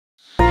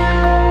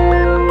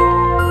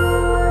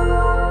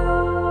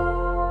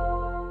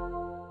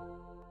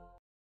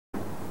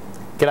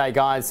G'day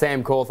guys,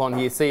 Sam Cawthon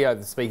here, CEO of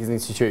the Speakers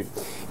Institute.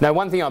 Now,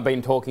 one thing I've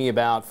been talking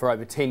about for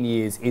over 10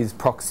 years is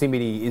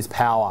proximity is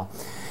power.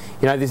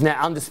 You know, there's now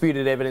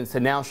undisputed evidence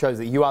that now shows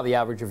that you are the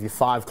average of your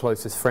 5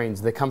 closest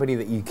friends. The company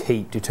that you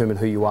keep determine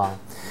who you are.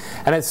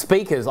 And as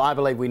speakers, I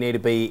believe we need to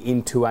be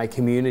into a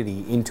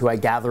community, into a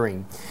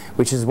gathering,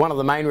 which is one of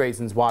the main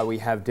reasons why we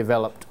have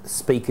developed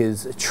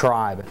Speakers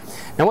Tribe.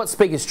 Now, what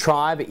Speakers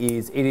Tribe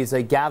is, it is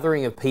a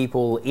gathering of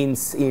people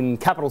in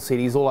capital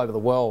cities all over the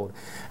world.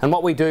 And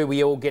what we do,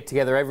 we all get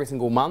together every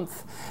single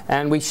month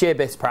and we share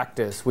best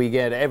practice.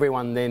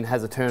 Everyone then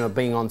has a turn of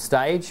being on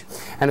stage,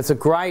 and it's a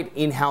great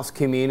in-house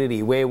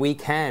community where we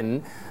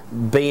can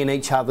be in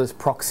each other's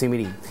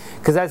proximity,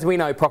 because as we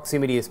know,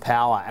 proximity is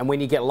power. And when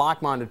you get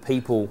like-minded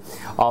people,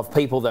 of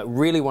people that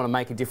really want to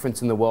make a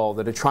difference in the world,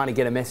 that are trying to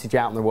get a message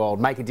out in the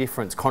world, make a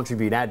difference,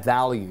 contribute, add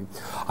value,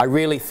 I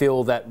really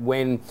feel that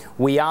when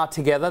we are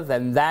together,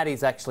 then that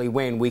is actually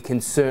when we can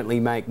certainly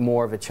make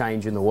more of a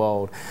change in the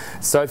world.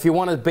 So if you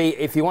want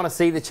to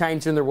see the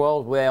change in the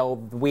world, well,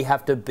 we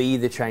have to be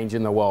the change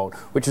in the world,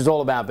 which is all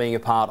about being a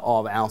part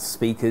of our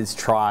Speakers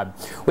Tribe.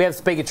 We have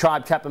Speaker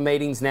Tribe chapter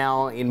meetings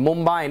now in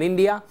Mumbai in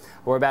India.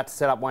 We're about to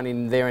set up one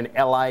in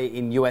LA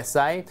in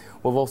USA.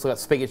 We've also got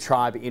Speaker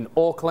Tribe in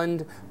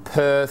Auckland,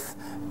 Perth,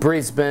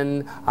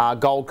 Brisbane,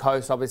 Gold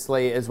Coast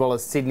obviously, as well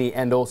as Sydney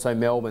and also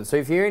Melbourne. So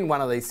if you're in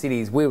one of these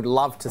cities, we would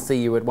love to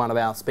see you at one of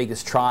our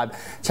Speakers Tribe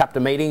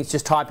chapter meetings.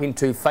 Just type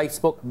into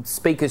Facebook,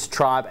 Speakers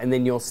Tribe, and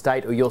then your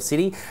state or your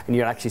city, and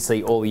you'll actually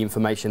see all the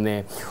information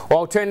there. Or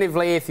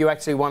alternatively, if you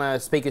actually want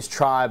a Speakers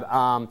Tribe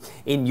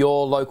in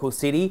your local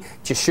city,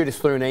 just shoot us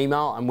through an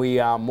email and we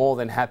are more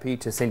than happy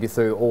to send you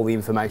through all the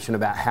information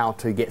about how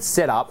to get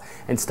set up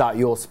and start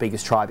your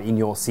Speakers Tribe in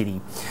your city.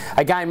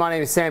 Again, my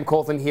name is Sam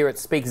Cawthon here at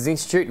Speakers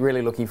Institute.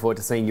 Really looking forward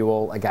to seeing you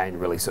all again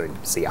really soon.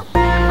 See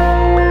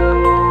ya.